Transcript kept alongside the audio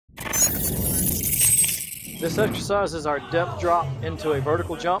This exercise is our depth drop into a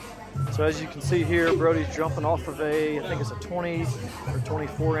vertical jump. So as you can see here, Brody's jumping off of I think it's a 20 or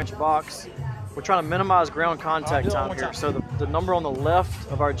 24-inch box. We're trying to minimize ground contact time here. So the number on the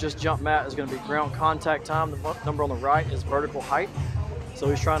left of our just jump mat is going to be ground contact time. The number on the right is vertical height. So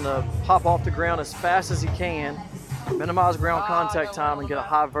he's trying to pop off the ground as fast as he can, minimize ground contact time, and get a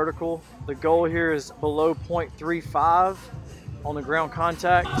high vertical. The goal here is below 0.35 on the ground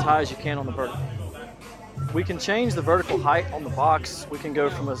contact, as high as you can on the vertical. We can change the vertical height on the box. We can go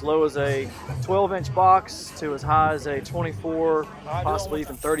from as low as a 12-inch box to as high as a 24, possibly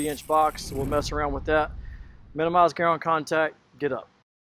even 30-inch box. So we'll mess around with that. Minimize ground contact, get up.